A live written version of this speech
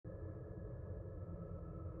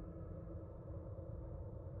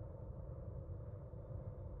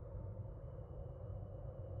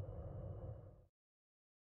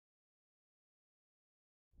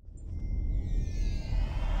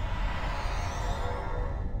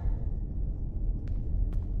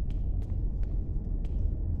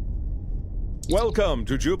Welcome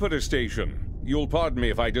to Jupiter Station. You'll pardon me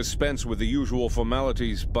if I dispense with the usual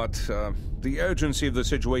formalities, but the urgency of the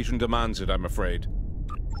situation demands it, I'm afraid.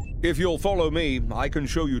 If you'll follow me, I can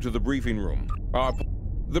show you to the briefing room.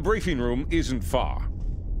 The briefing room isn't far.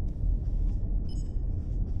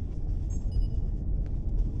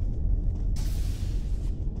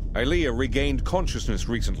 Ilea regained consciousness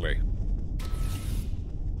recently.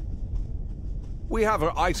 We have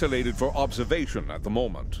her isolated for observation at the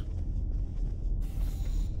moment.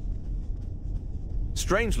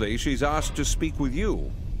 Strangely, she's asked to speak with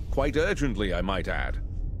you. Quite urgently, I might add.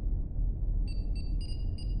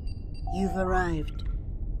 You've arrived.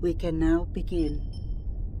 We can now begin.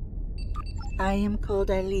 I am called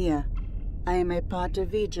Ilea. I am a part of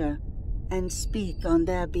Vija, and speak on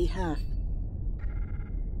their behalf.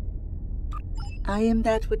 I am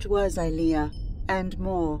that which was Ilea, and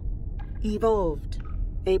more. Evolved,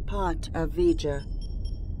 a part of Vija.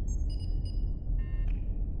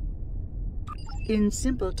 In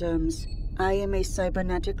simple terms, I am a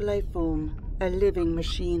cybernetic life form, a living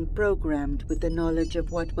machine programmed with the knowledge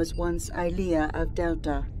of what was once Ilea of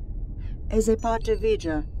Delta. As a part of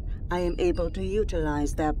Vija, I am able to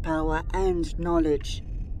utilize their power and knowledge,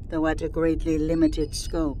 though at a greatly limited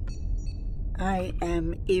scope. I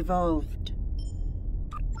am evolved.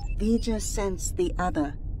 Vija sense the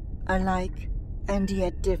other, alike and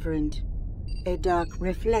yet different, a dark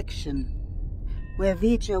reflection. Where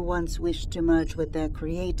Vija once wished to merge with their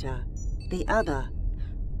creator, the other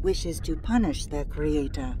wishes to punish their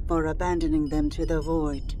creator for abandoning them to the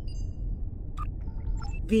void.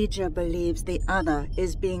 Vija believes the other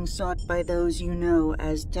is being sought by those you know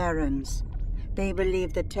as Terrans. They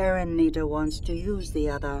believe the Terran leader wants to use the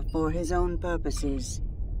other for his own purposes,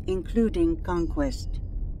 including conquest.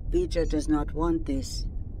 Vija does not want this.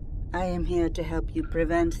 I am here to help you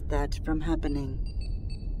prevent that from happening.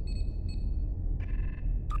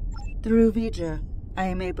 Through Vija, I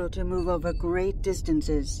am able to move over great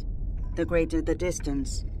distances. The greater the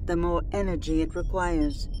distance, the more energy it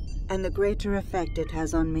requires, and the greater effect it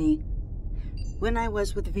has on me. When I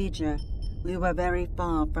was with Vija, we were very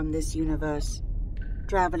far from this universe.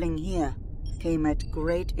 Traveling here came at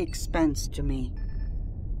great expense to me.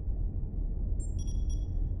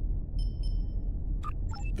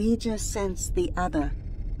 Vija sense the other,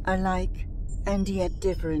 alike and yet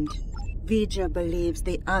different. Vija believes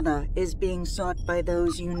the other is being sought by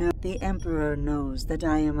those you know. The Emperor knows that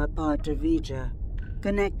I am a part of Vija.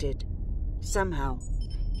 Connected. Somehow,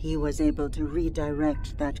 he was able to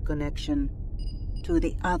redirect that connection to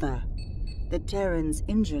the other. The Terrans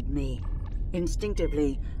injured me.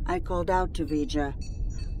 Instinctively, I called out to Vija.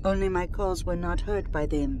 Only my calls were not heard by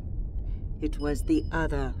them. It was the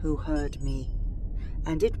other who heard me.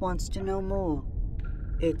 And it wants to know more.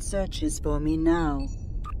 It searches for me now.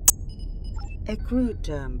 A crude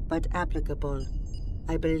term, but applicable.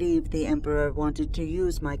 I believe the Emperor wanted to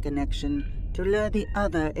use my connection to lure the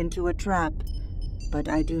other into a trap, but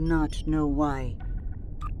I do not know why.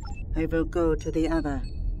 I will go to the other.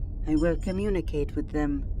 I will communicate with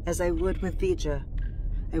them as I would with Vija.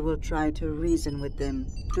 I will try to reason with them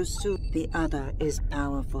to suit. The other is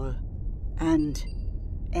powerful and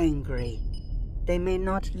angry. They may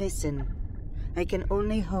not listen. I can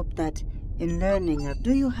only hope that in learning of...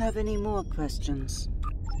 Do you have any more questions?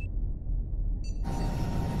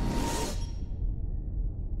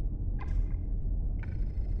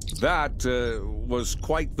 That was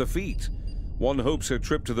quite the feat. One hopes her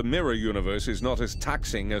trip to the mirror universe is not as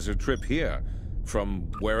taxing as her trip here,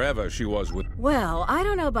 from wherever she was with... Well, I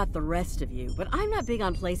don't know about the rest of you, but I'm not big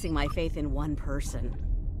on placing my faith in one person.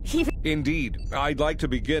 Indeed. I'd like to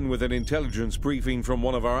begin with an intelligence briefing from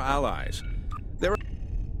one of our allies.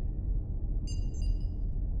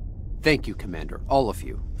 Thank you, Commander, all of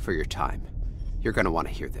you, for your time. You're gonna want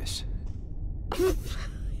to hear this.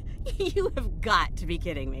 You have got to be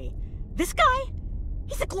kidding me. This guy?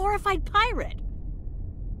 He's a glorified pirate.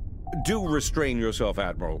 Do restrain yourself,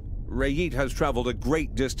 Admiral. Rayit has traveled a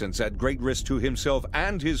great distance at great risk to himself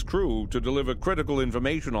and his crew to deliver critical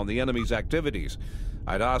information on the enemy's activities.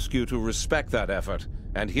 I'd ask you to respect that effort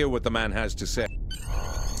and hear what the man has to say.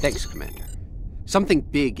 Thanks, Commander. Something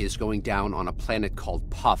big is going down on a planet called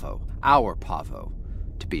Pavo. Our Pavo,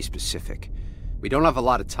 to be specific. We don't have a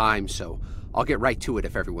lot of time, so I'll get right to it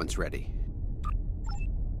if everyone's ready.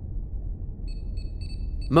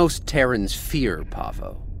 Most Terrans fear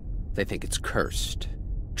Pavo. They think it's cursed.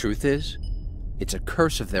 Truth is, it's a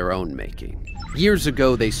curse of their own making. Years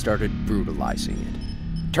ago, they started brutalizing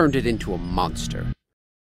it, turned it into a monster.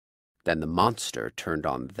 Then the monster turned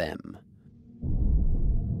on them.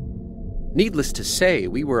 Needless to say,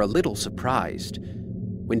 we were a little surprised.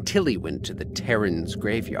 when Tilly went to the Terrans'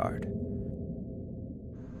 graveyard.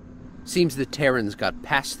 Seems the Terrans got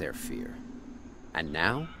past their fear. And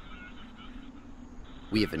now,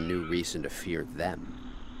 we have a new reason to fear them.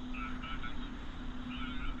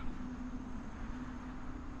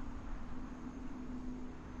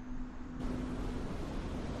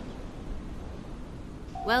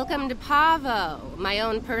 Welcome to Pavo, my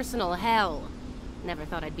own personal hell. Never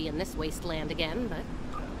thought I'd be in this wasteland again, but...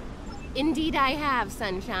 Indeed I have,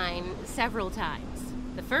 Sunshine, several times.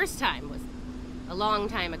 The first time was a long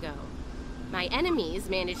time ago. My enemies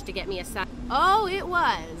managed to get me assigned. Oh, it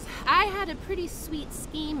was. I had a pretty sweet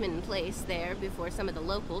scheme in place there before some of the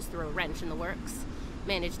locals threw a wrench in the works.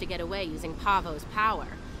 Managed to get away using Pavo's power.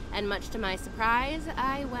 And much to my surprise,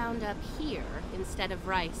 I wound up here instead of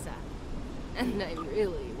Risa. And I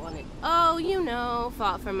really wanted... Oh, you know,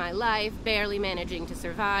 fought for my life, barely managing to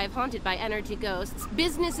survive, haunted by energy ghosts,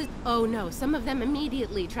 businesses... Oh no, some of them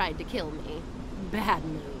immediately tried to kill me. Bad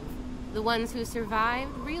move. The ones who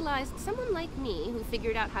survived realized someone like me, who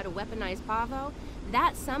figured out how to weaponize Pavo,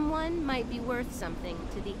 that someone might be worth something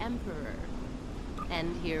to the Emperor.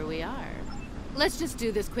 And here we are. Let's just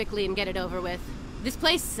do this quickly and get it over with. This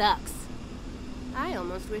place sucks. I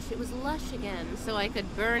almost wish it was lush again, so I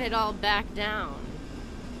could burn it all back down.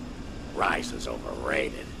 Risa's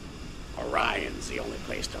overrated. Orion's the only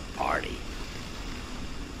place to party.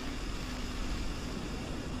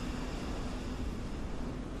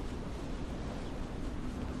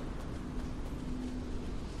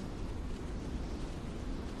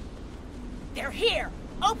 They're here!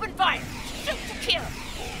 Open fire! Shoot to kill!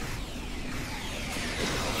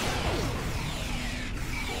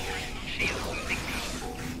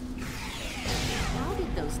 How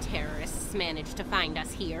did those terrorists manage to find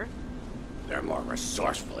us here? They're more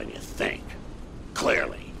resourceful than you think.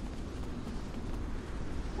 Clearly.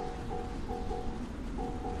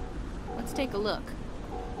 Let's take a look.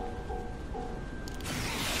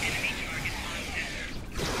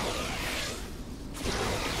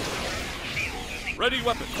 Ready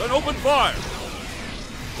weapons and open fire!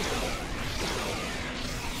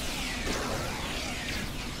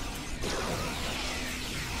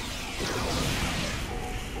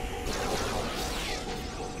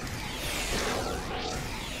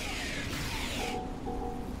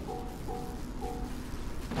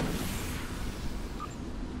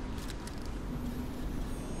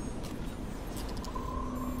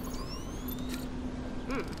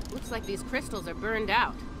 Looks like these crystals are burned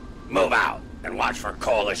out. Move out and watch for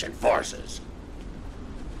Coalition forces.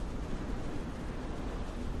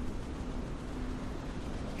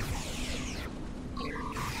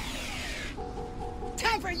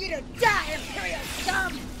 Time for you to die, Imperial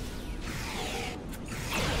scum!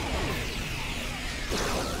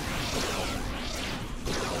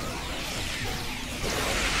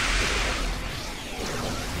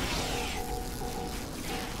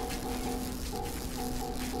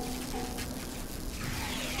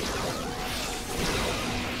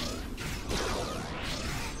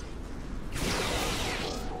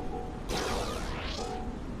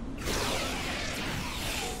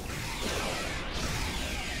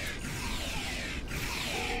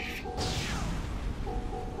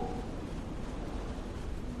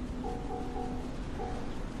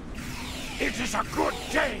 It is a good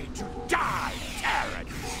day to die, Terrans!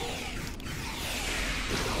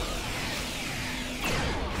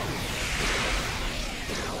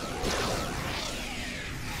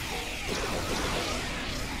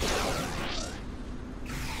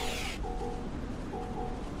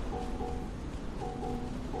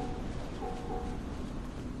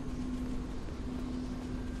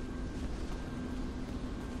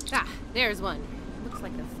 Ah, there's one. Looks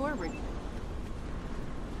like the forward.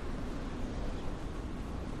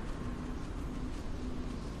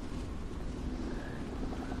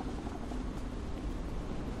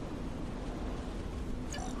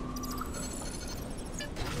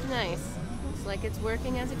 Nice. Looks like it's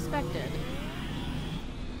working as expected.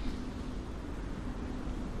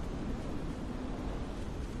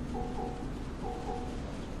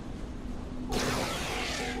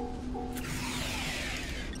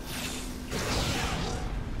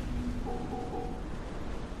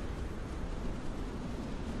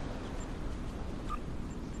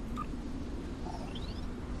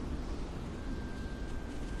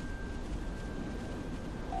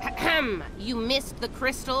 Ahem! You missed the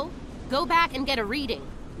crystal? Go back and get a reading.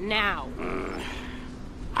 Now.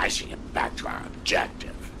 I should get back to our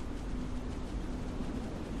objective.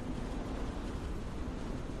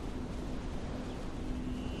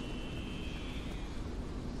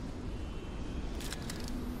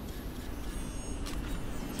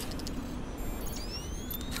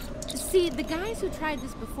 See, the guys who tried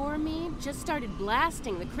this before me just started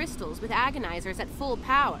blasting the crystals with agonizers at full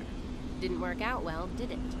power. Didn't work out well,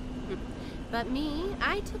 did it? But me,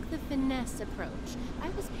 I took the finesse approach. I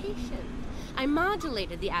was patient. I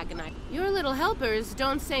modulated the agonizer. Your little helpers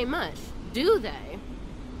don't say much, do they?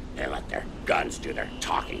 They let their guns do their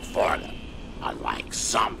talking for them, unlike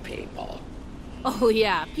some people. Oh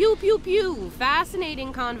yeah, pew pew pew.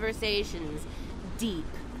 Fascinating conversations. Deep.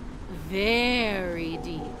 Very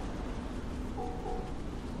deep.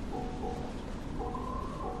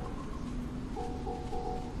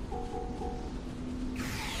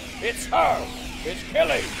 It's her! It's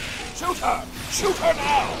Killy! Shoot her! Shoot her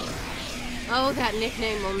now! Oh, that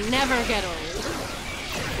nickname will never get old.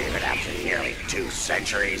 Even after nearly 2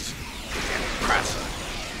 centuries, impressive.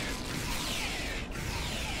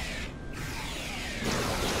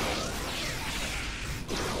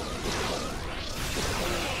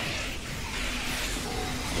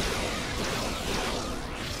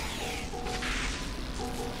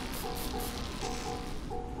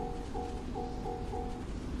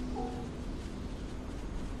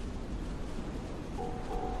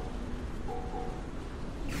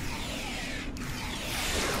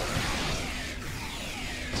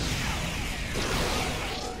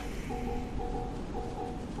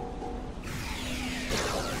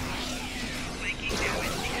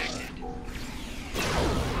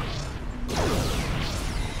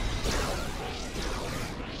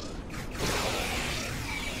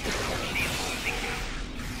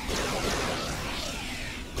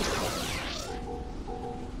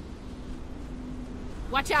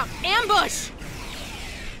 Watch out! Ambush!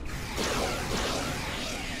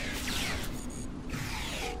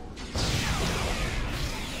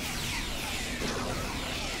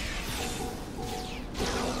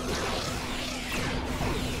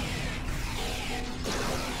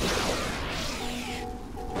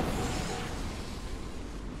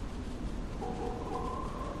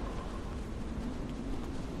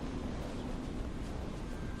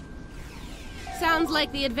 Sounds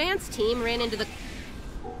like the advanced team ran into the...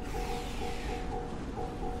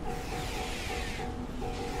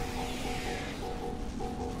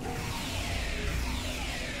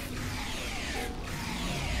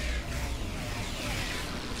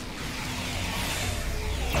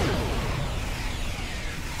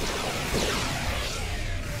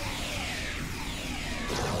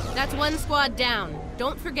 That's one squad down.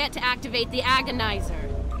 Don't forget to activate the agonizer.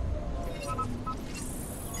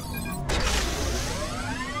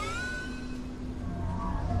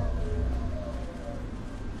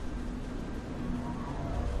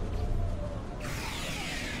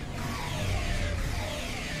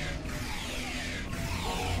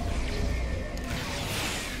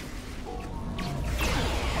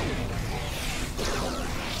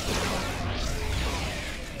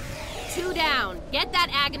 Two down. Get that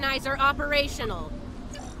agonizer operational.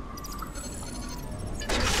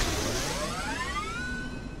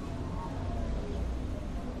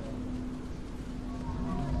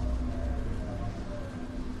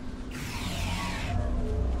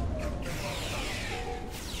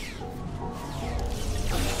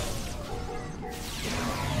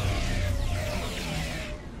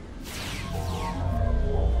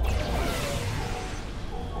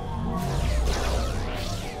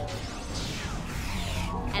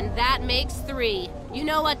 And that makes 3. You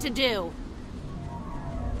know what to do.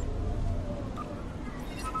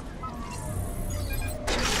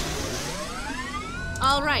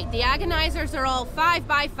 All right, the agonizers are all 5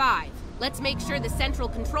 by 5. Let's make sure the central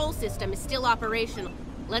control system is still operational.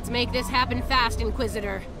 Let's make this happen fast,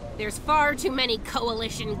 Inquisitor. There's far too many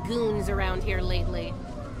Coalition goons around here lately.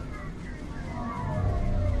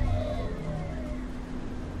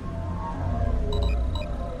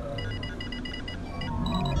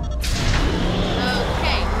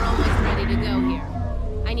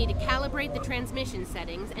 The transmission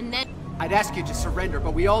settings, and then... I'd ask you to surrender,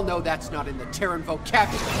 but we all know that's not in the Terran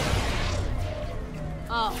vocabulary.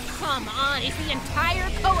 Oh, come on. Is the entire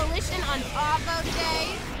Coalition on Pavo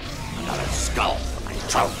today? Another skull for my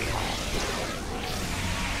trophy hall.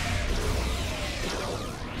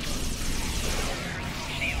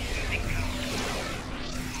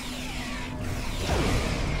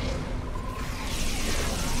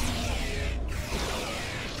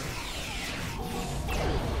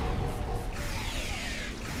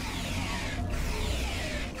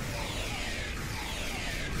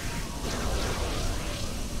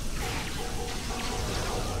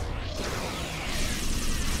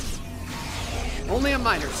 Only a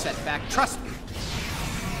minor setback, trust me.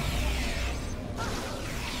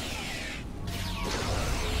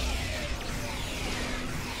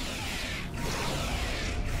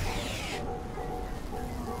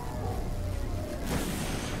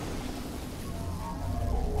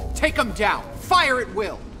 Take them down. Fire at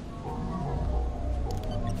will.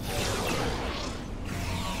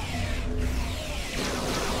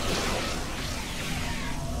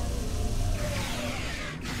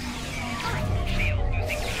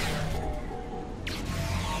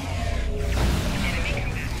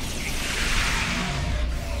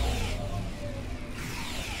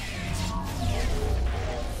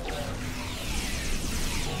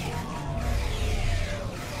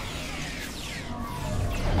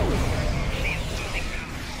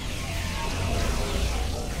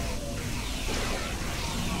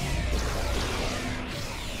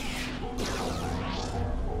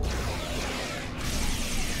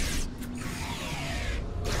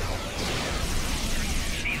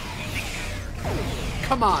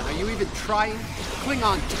 Come on, are you even trying?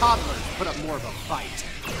 Klingon toddlers put up more of a fight.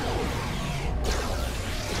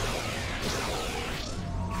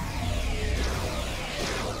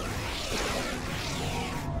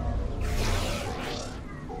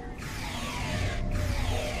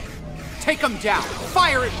 Take them down.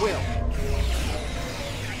 Fire at will.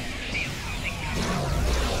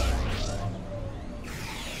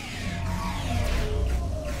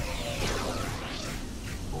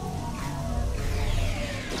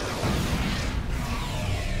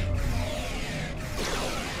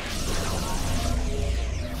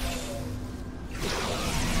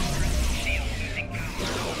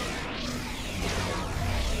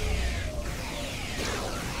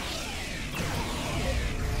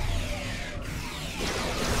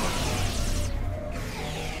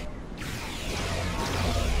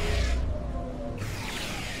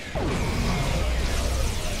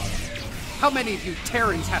 How many of you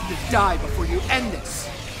Terrans have to die before you end this?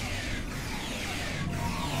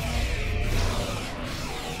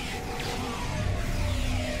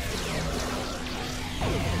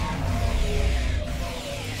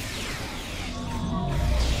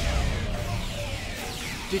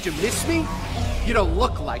 Did you miss me? You don't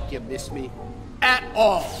look like you missed me at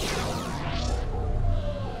all.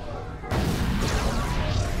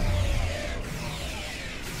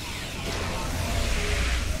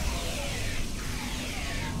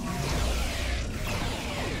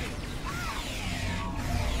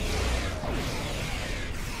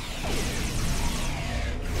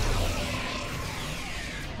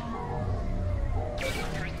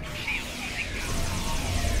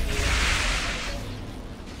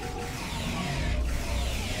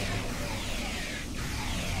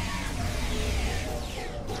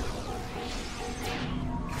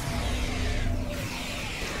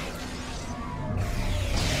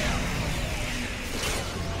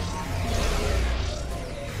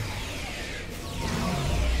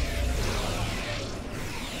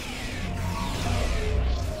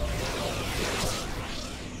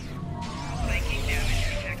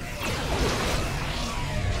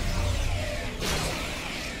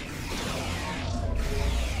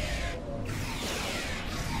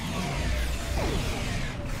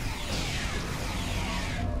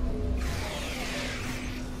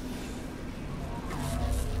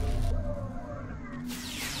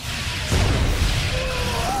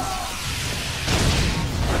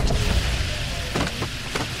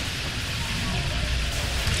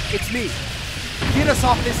 It's me. Get us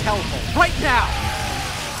off this hellhole, right now!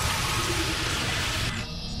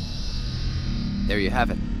 There you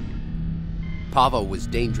have it. Pavo was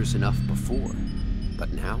dangerous enough before,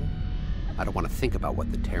 but now, I don't want to think about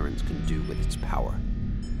what the Terrans can do with its power.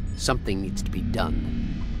 Something needs to be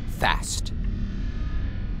done. Fast.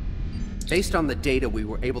 Based on the data we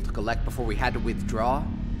were able to collect before we had to withdraw,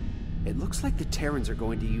 it looks like the Terrans are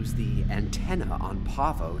going to use the antenna on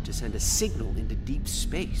Pavo to send a signal into deep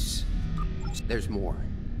space. There's more.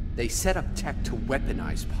 They set up tech to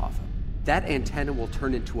weaponize Pavo. That antenna will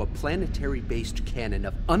turn into a planetary-based cannon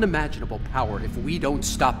of unimaginable power if we don't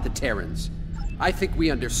stop the Terrans. I think we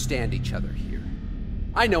understand each other here.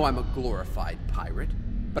 I know I'm a glorified pirate,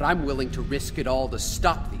 but I'm willing to risk it all to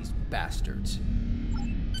stop these bastards.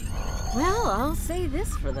 Well, I'll say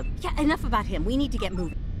this for them. Yeah, enough about him. We need to get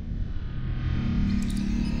moving.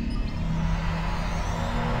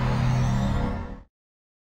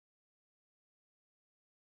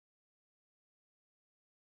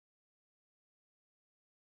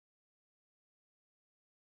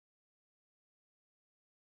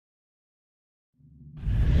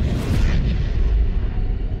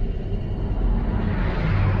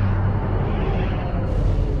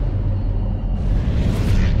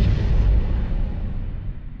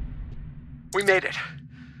 We made it.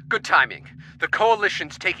 Good timing. The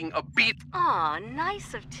Coalition's taking a beat. Aw,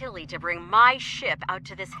 nice of Tilly to bring my ship out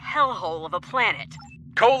to this hellhole of a planet.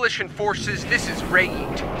 Coalition forces, this is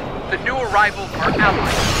Raid. The new arrivals are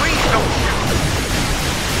allies.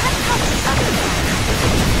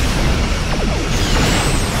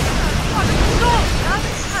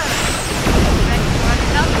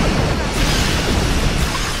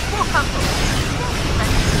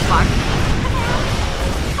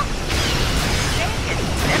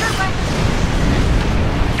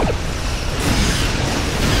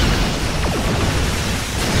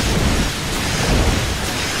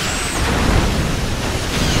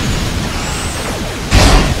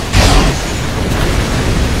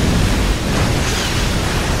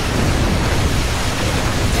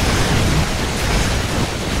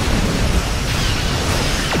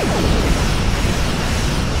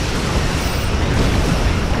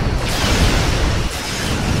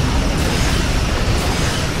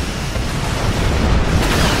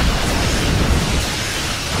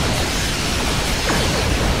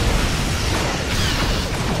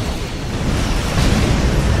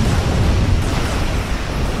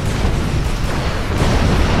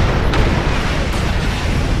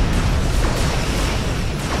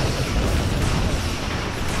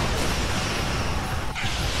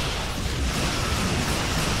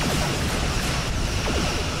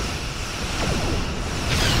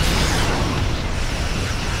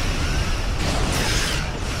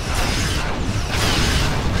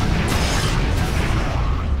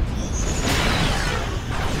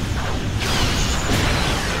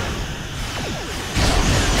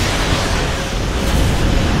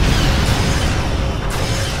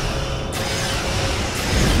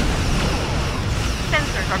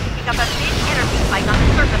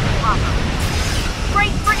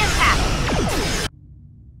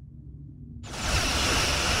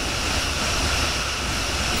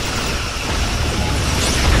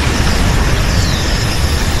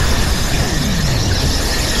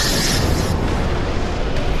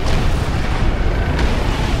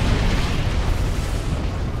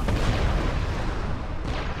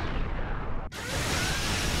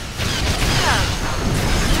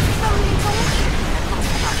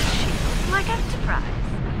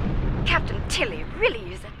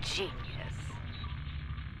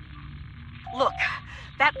 Look,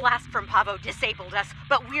 that blast from Pavo disabled us,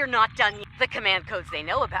 but we're not done yet. The command codes they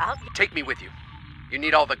know about. Take me with you. You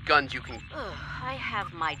need all the guns you can... Ugh, I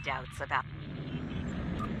have my doubts about...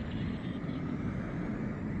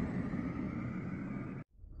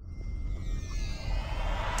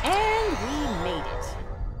 And we made it.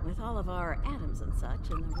 With all of our atoms and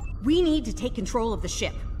such in the... We need to take control of the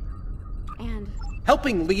ship. And...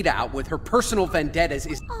 Helping Lita out with her personal vendettas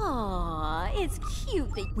is... Aw, it's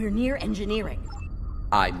cute that we're near engineering.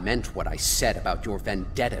 I meant what I said about your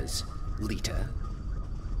vendettas, Lita.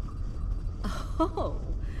 Oh,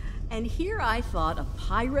 and here I thought a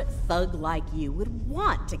pirate thug like you would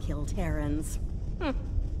want to kill Terrans.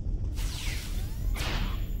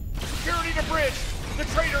 Security to bridge! The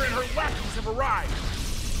traitor and her lackeys have arrived!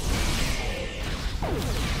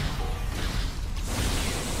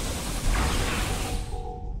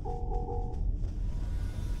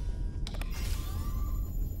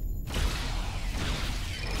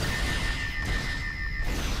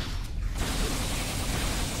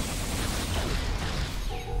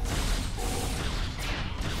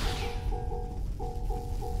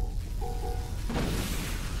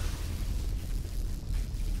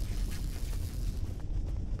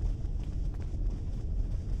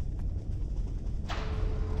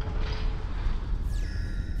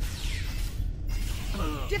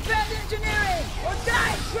 Defend engineering or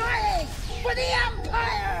die trying for the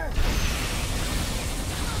Empire!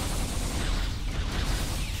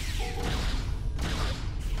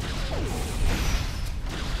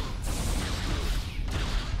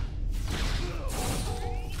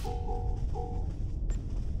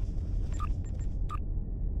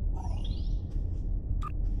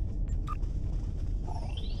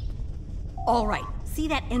 All right, see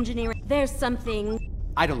that engineering? There's something...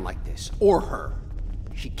 I don't like this, or her.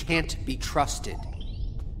 She can't be trusted.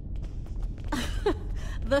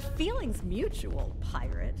 The feeling's mutual,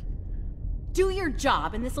 pirate. Do your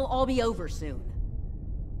job and this'll all be over soon.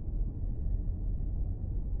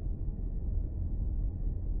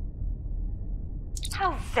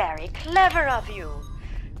 How very clever of you.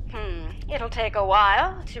 It'll take a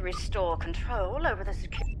while to restore control over the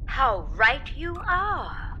security. How right you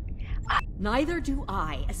are. Neither do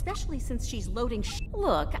I, especially since she's loading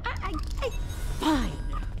Look, fine.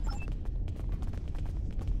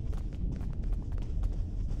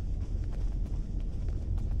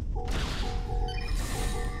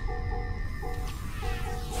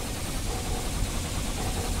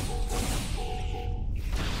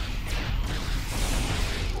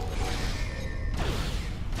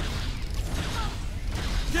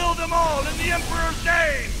 Kill them them all in the Emperor's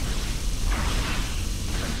name!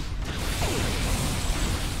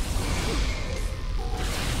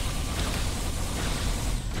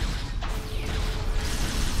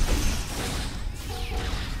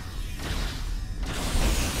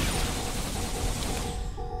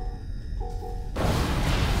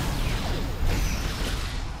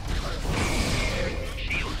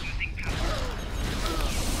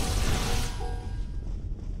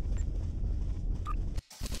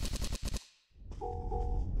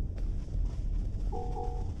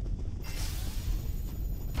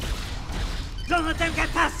 Don't let them get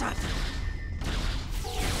past us!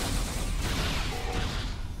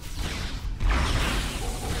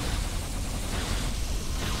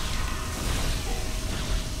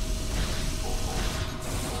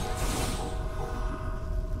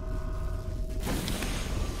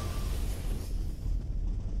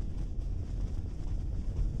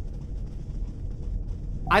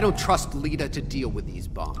 I don't trust Lita to deal with these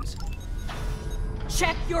bombs.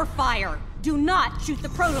 Check your fire. Do not shoot the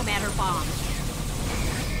proto-matter bomb.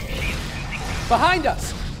 Behind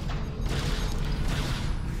us!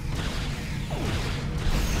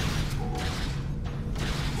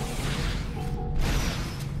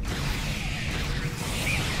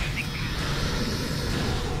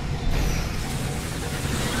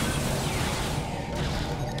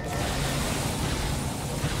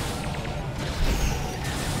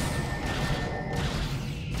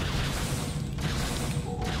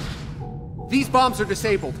 These bombs are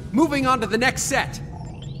disabled. Moving on to the next set.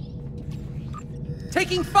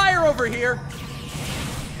 Taking fire over here!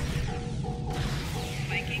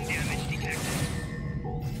 Making damage detected.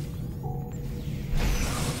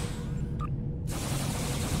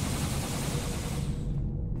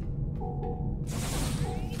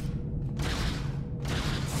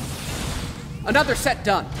 Another set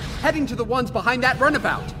done. Heading to the ones behind that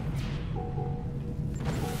runabout.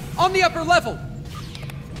 On the upper level!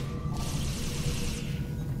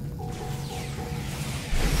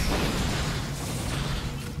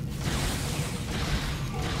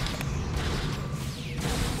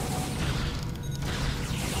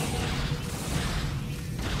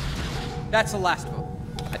 That's the last of them.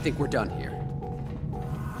 I think we're done here.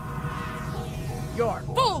 You're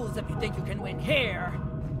fools if you think you can win here!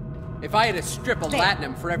 If I had a strip of There.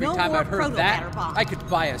 latinum for every No time more I've heard proto-matter that, bombs. I could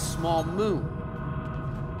buy a small moon.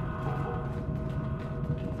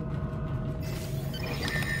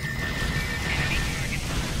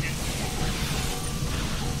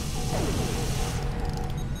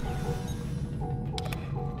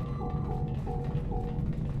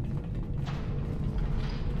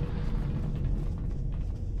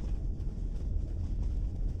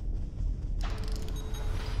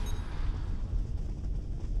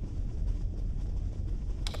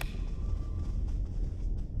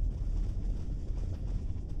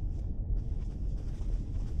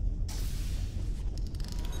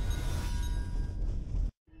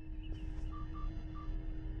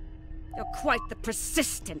 You're quite the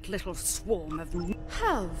persistent little swarm of...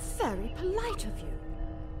 How very polite of you.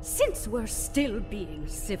 Since we're still being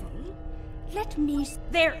civil, let me...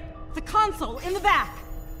 There! The console in the back!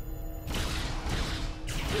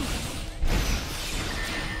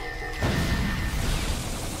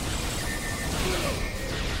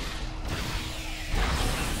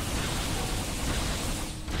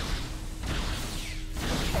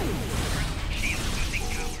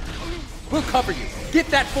 We'll cover you. Get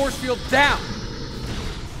that force field down!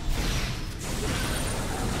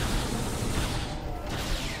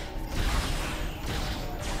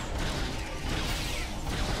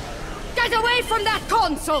 Get away from that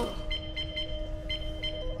console!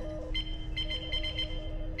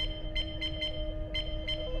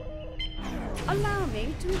 Allow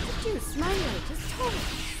me to introduce my latest toys.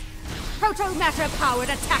 Proto-matter-powered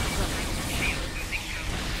attack drones.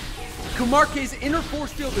 Kumarke's inner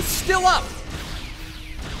force field is still up!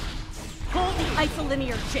 Pull the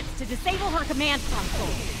isolinear chips to disable her command console.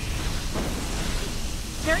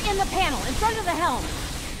 They're in the panel, in front of the helm.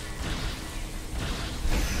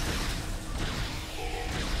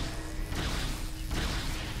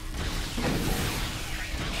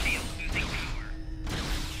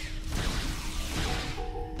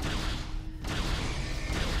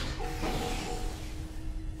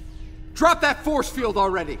 Drop that force field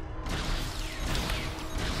already!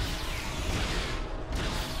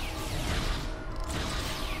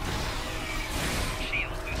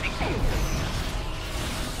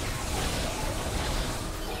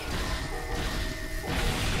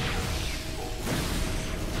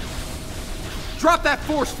 Drop that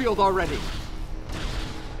force field already!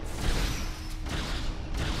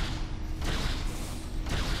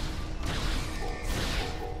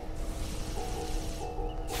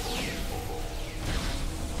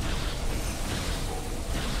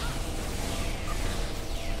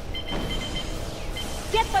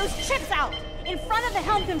 those chips out! In front of the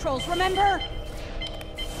helm controls, remember?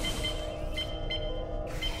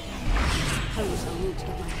 Suppose I'll need to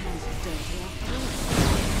get my hands dirty after all.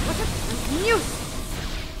 What a nuisance!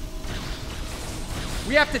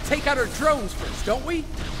 We have to take out our drones first, don't we?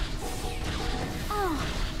 Oh,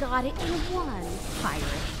 got it in one, pirate.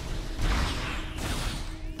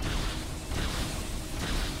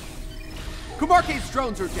 Kumarke's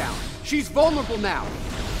drones are down. She's vulnerable now.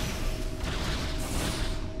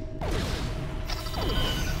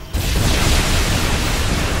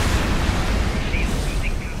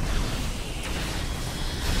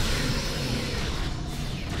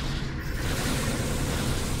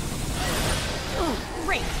 Oh,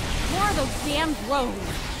 great! More of those damn drones!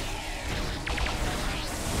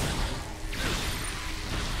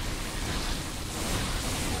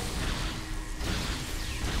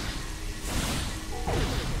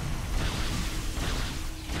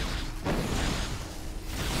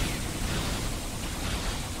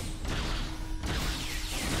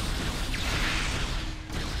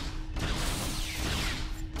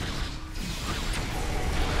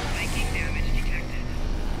 Viking damage detected.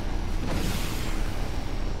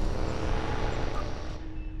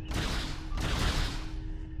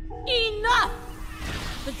 Enough!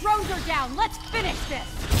 The drones are down. Let's finish this!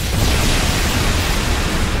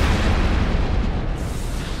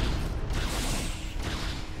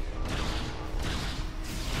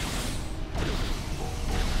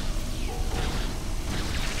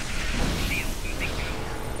 Shield losing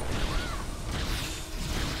power.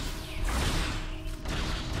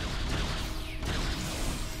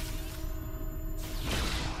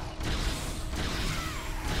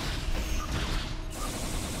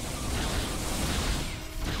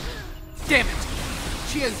 Damn it!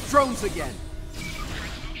 She has drones again.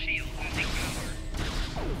 Personal shield losing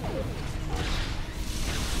power.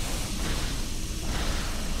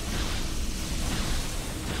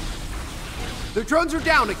 The drones are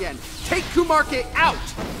down again. Take Kumarke out!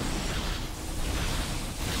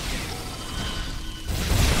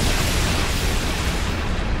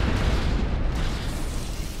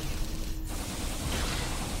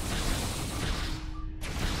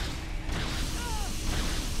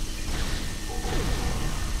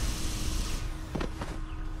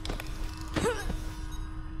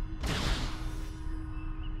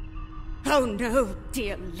 Oh no,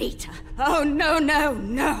 dear Lita. Oh no, no,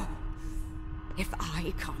 no! If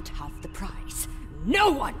I can't have the prize, no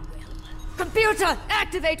one will! Computer,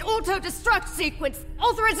 activate auto-destruct sequence!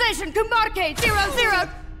 Authorization, Kumarke 00!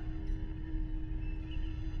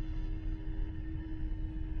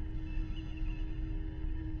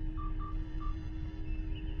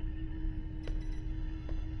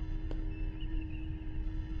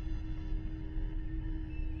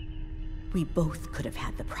 We both could have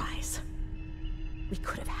had the prize. We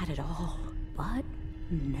could have had it all, but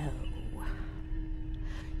no.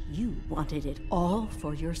 You wanted it all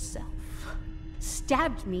for yourself.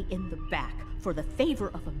 Stabbed me in the back for the favor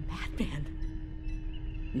of a madman.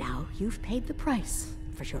 Now you've paid the price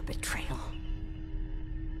for your betrayal.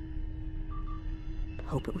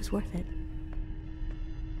 Hope it was worth it.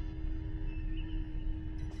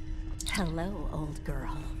 Hello, old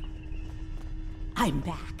girl. I'm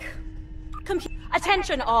back.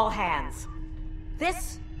 Attention all hands.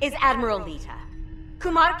 This is Admiral Lita.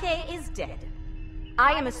 Kumarke is dead.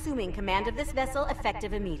 I am assuming command of this vessel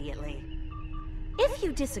effective immediately. If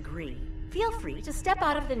you disagree, feel free to step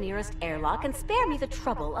out of the nearest airlock and spare me the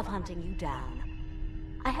trouble of hunting you down.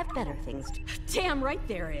 I have better things to... Damn right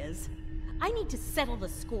there is. I need to settle the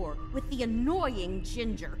score with the annoying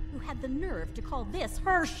Ginger who had the nerve to call this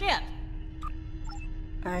her ship.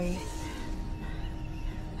 I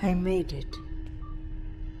made it.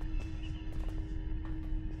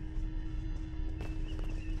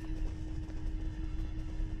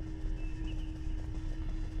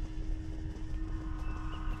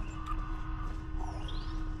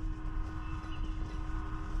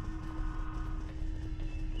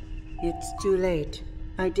 It's too late.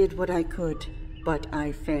 I did what I could, but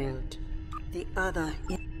I failed. The other...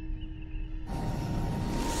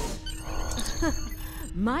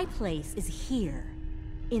 My place is here,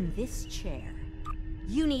 in this chair.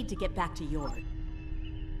 You need to get back to yours.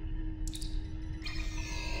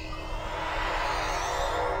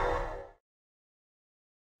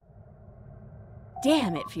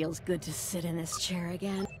 Damn, it feels good to sit in this chair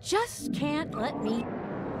again. Just can't let me...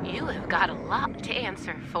 You have got a lot to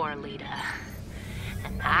answer for, Lita.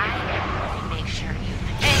 And I am going to make sure you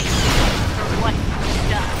pay for what you've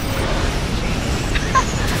done.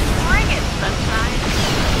 Bring it, sunshine.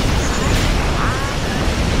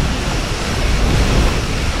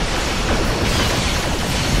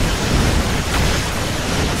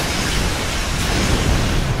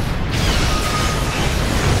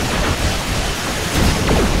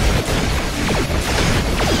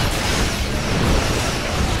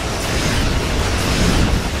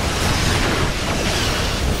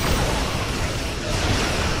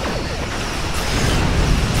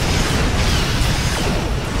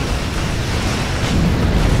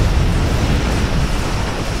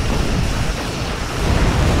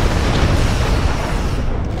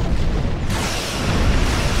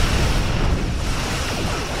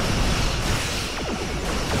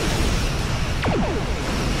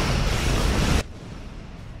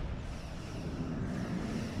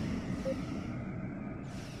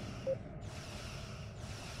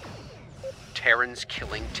 Terrans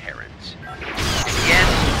killing Terrans. In the end,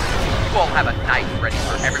 you all have a knife ready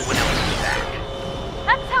for everyone else's back.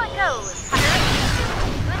 That's how it goes, Hunter.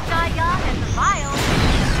 Good die young and the vile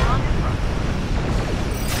long and rough.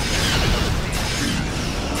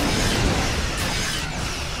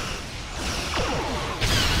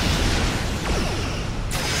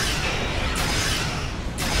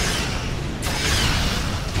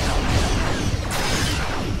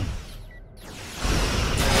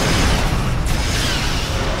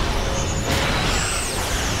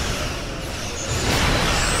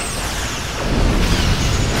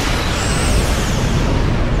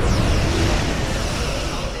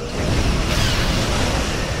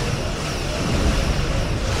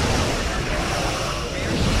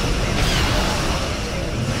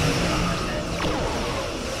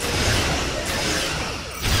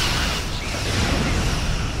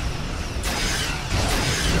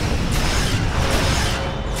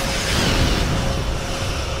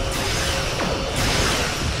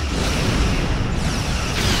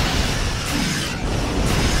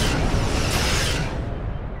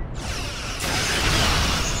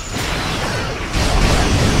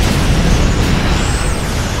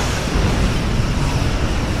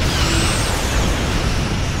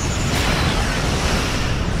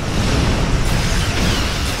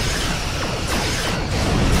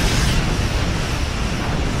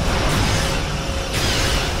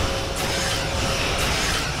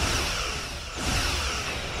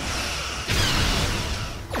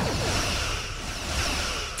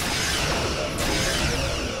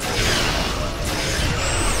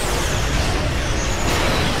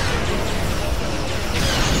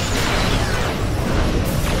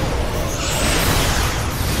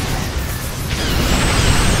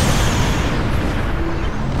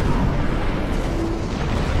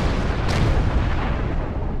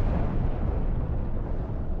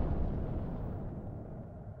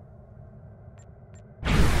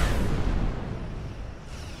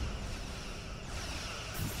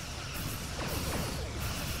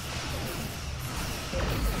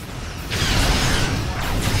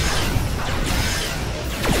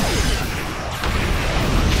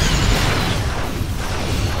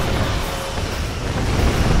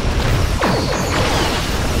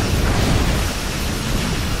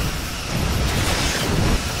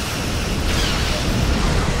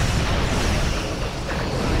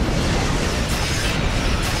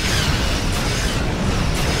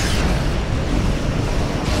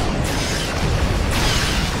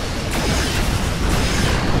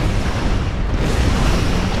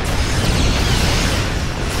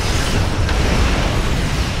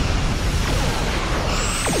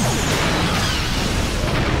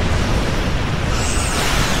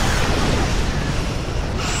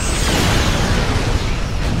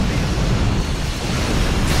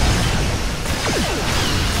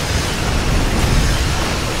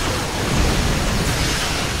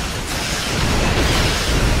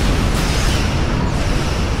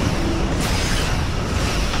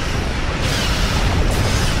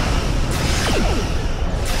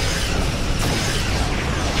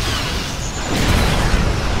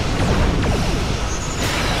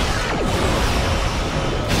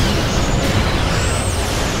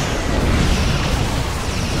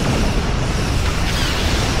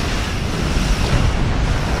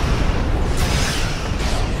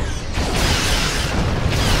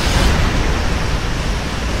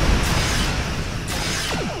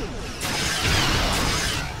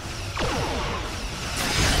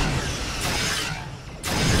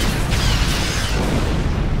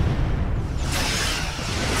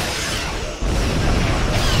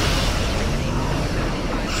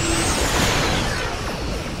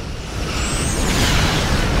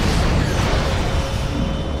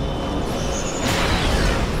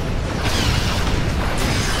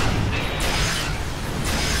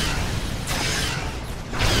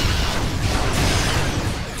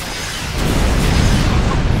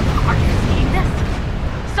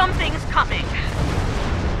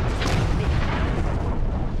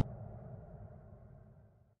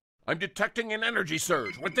 I'm detecting an energy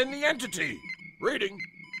surge within the entity. Reading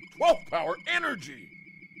 12 power energy.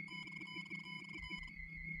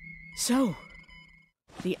 So,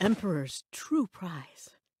 the Emperor's true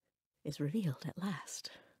prize is revealed at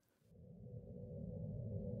last.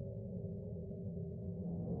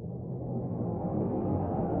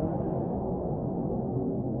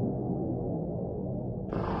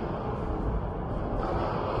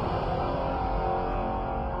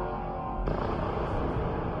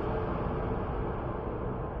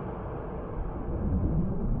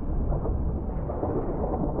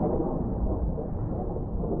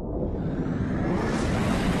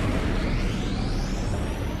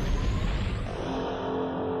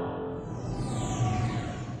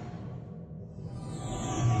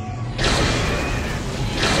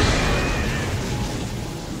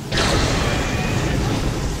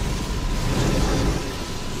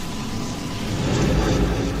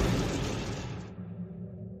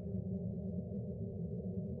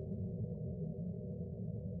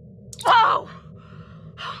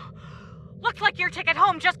 Looks like your ticket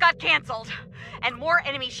home just got canceled. And more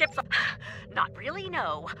enemy ships... Not really,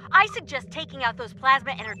 no. I suggest taking out those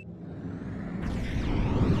plasma energy...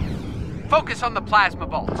 Focus on the plasma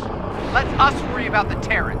bolts. Let us worry about the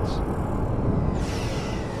Terrans.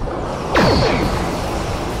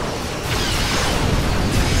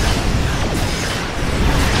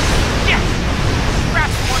 Yes!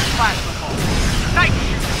 Grab one plasma bolt. Nice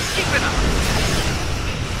shoot. Keep it up.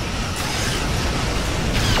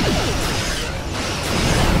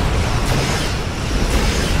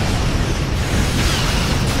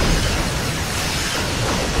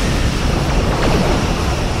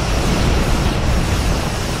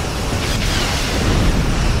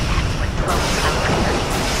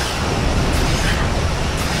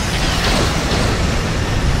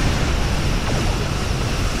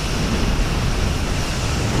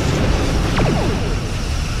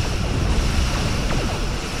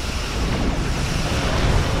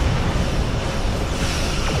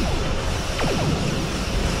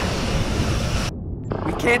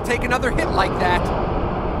 Can't take another hit like that.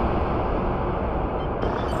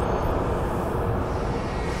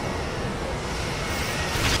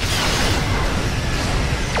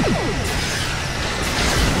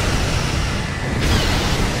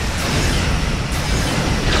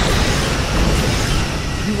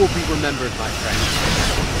 You will be remembered, my friend.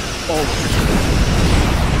 Always.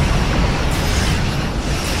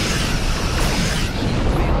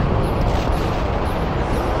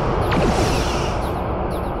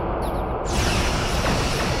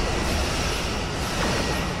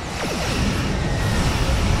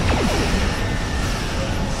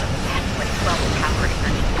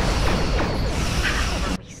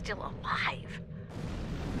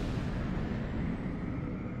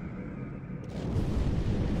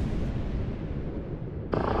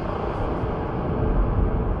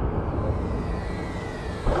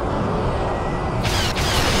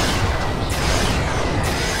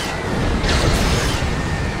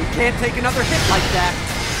 Can't take another hit like that.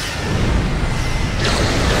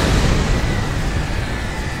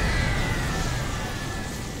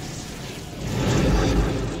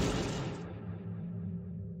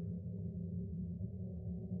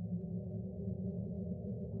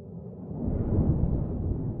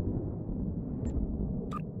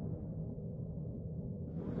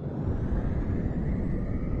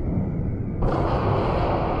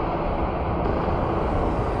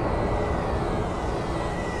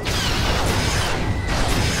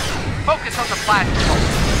 Focus on the plasma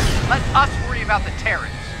bolt. Let us worry about the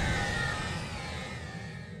Terrans.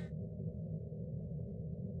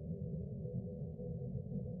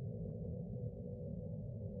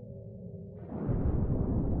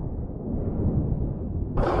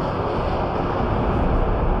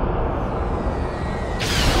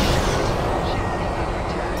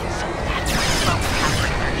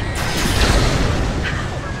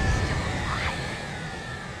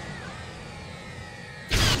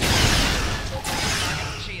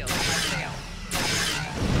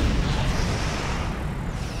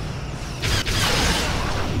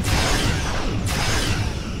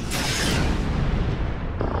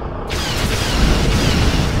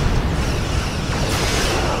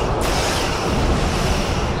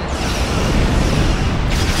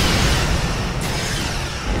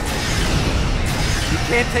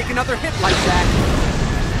 Can't take another hit like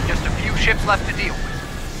that. Just a few ships left to deal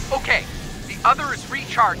with. Okay, the other is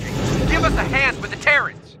recharging. Give us a hand with the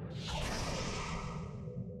Terrans.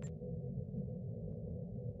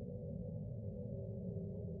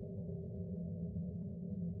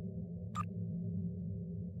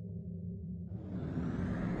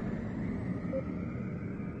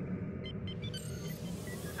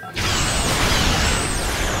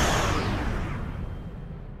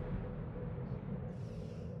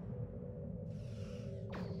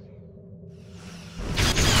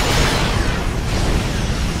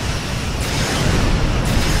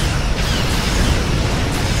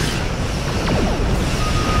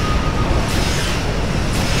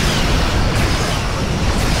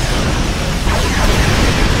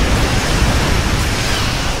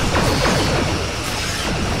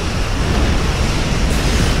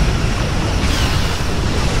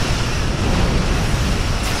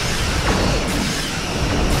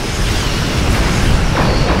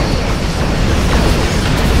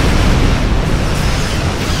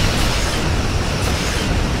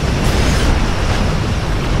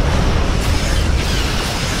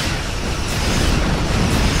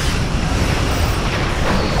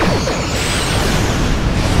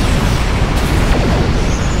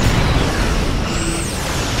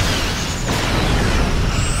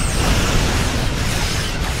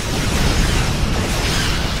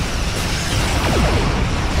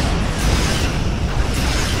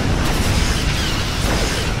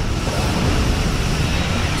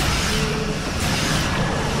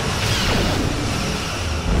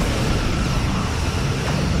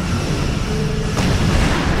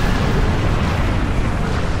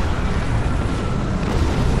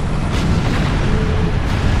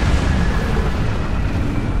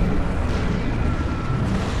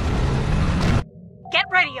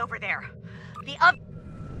 over there. The other...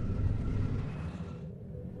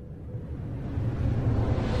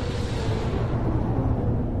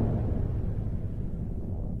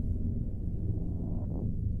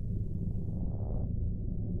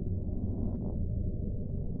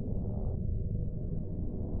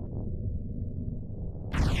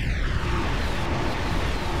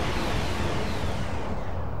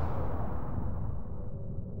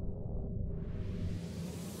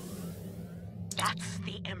 That's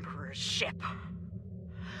the Emperor's ship.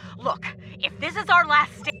 Look, if this is our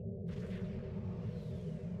last stand...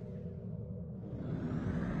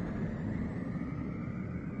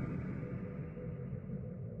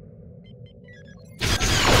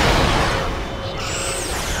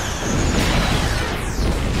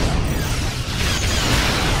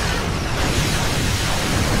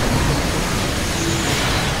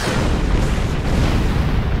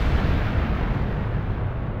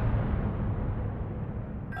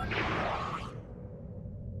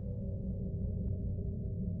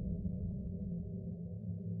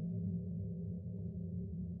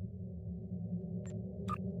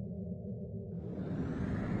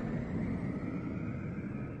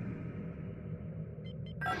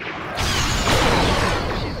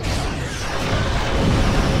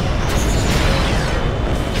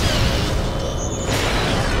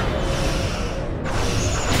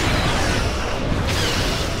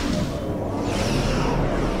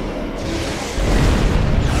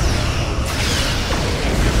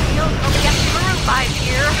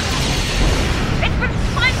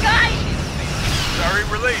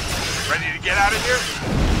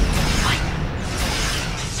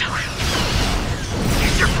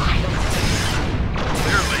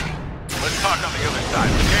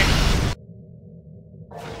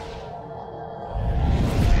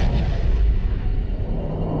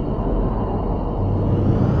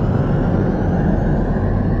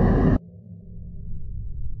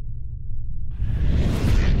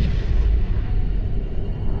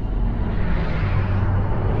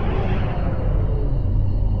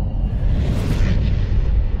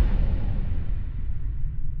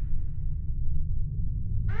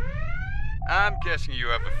 I'm guessing you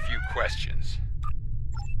have a few questions.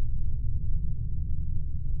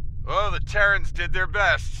 Oh, the Terrans did their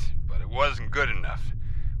best, but it wasn't good enough.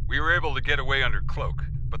 We were able to get away under cloak,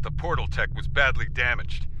 but the portal tech was badly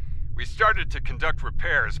damaged. We started to conduct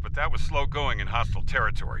repairs, but that was slow going in hostile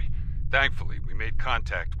territory. Thankfully, we made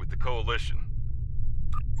contact with the Coalition.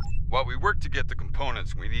 While we worked to get the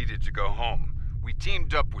components we needed to go home, we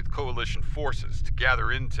teamed up with Coalition forces to gather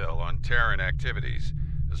intel on Terran activities,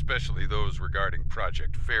 especially those regarding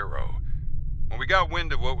Project Pharaoh. When we got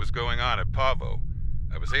wind of what was going on at Pavo,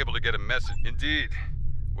 I was able to get a message. Indeed,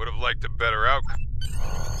 would have liked a better outcome.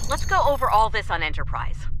 Let's go over all this on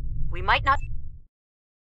Enterprise. We might not...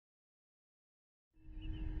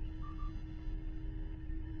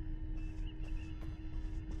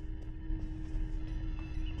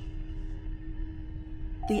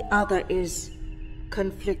 The other is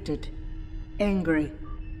conflicted, angry.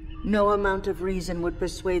 No amount of reason would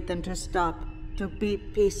persuade them to stop, to be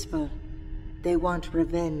peaceful. They want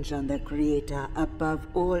revenge on their creator above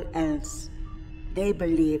all else. They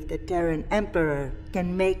believe the Terran Emperor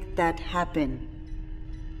can make that happen.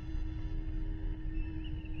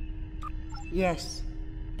 Yes,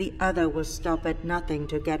 the other will stop at nothing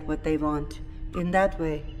to get what they want. In that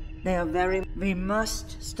way, they are very... We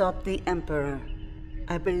must stop the Emperor.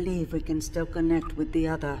 I believe we can still connect with the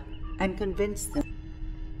other and convince them.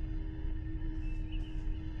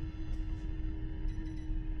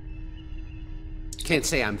 Can't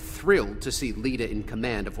say I'm thrilled to see Lita in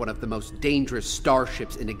command of one of the most dangerous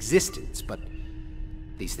starships in existence, but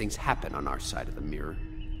these things happen on our side of the mirror.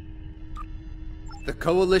 The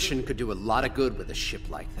Coalition could do a lot of good with a ship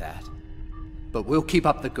like that. But we'll keep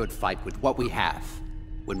up the good fight with what we have.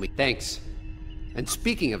 When we... Thanks. And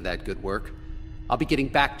speaking of that good work, I'll be getting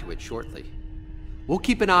back to it shortly. We'll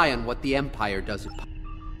keep an eye on what the Empire does at...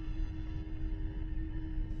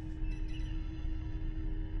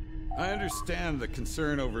 I understand the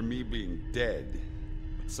concern over me being dead,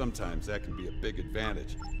 but sometimes that can be a big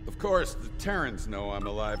advantage. Of course, the Terrans know I'm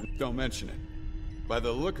alive. Don't mention it. By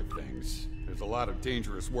the look of things, there's a lot of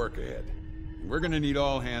dangerous work ahead. And we're gonna need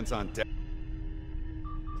all hands on deck.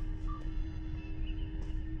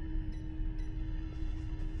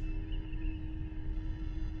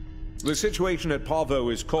 The situation at Pavo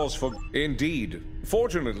is cause for... Indeed.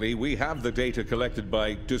 Fortunately, we have the data collected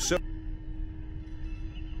by...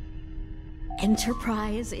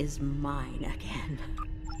 Enterprise is mine again.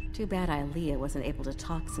 Too bad Ilea wasn't able to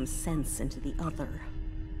talk some sense into the other.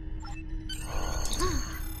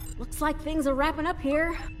 Looks like things are wrapping up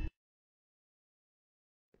here.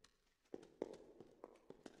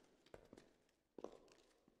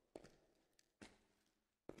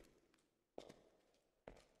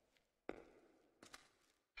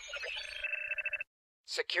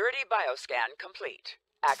 Security bioscan complete.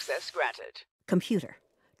 Access granted. Computer,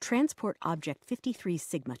 transport object 53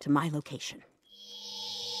 Sigma to my location.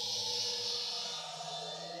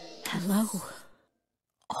 Hello,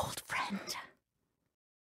 old friend.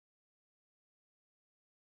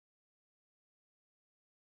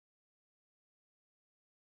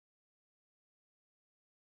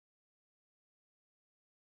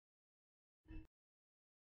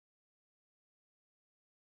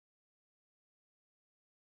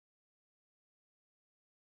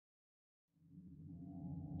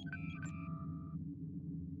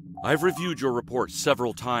 I've reviewed your report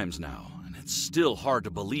several times now, and it's still hard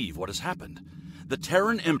to believe what has happened. The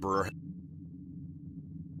Terran Emperor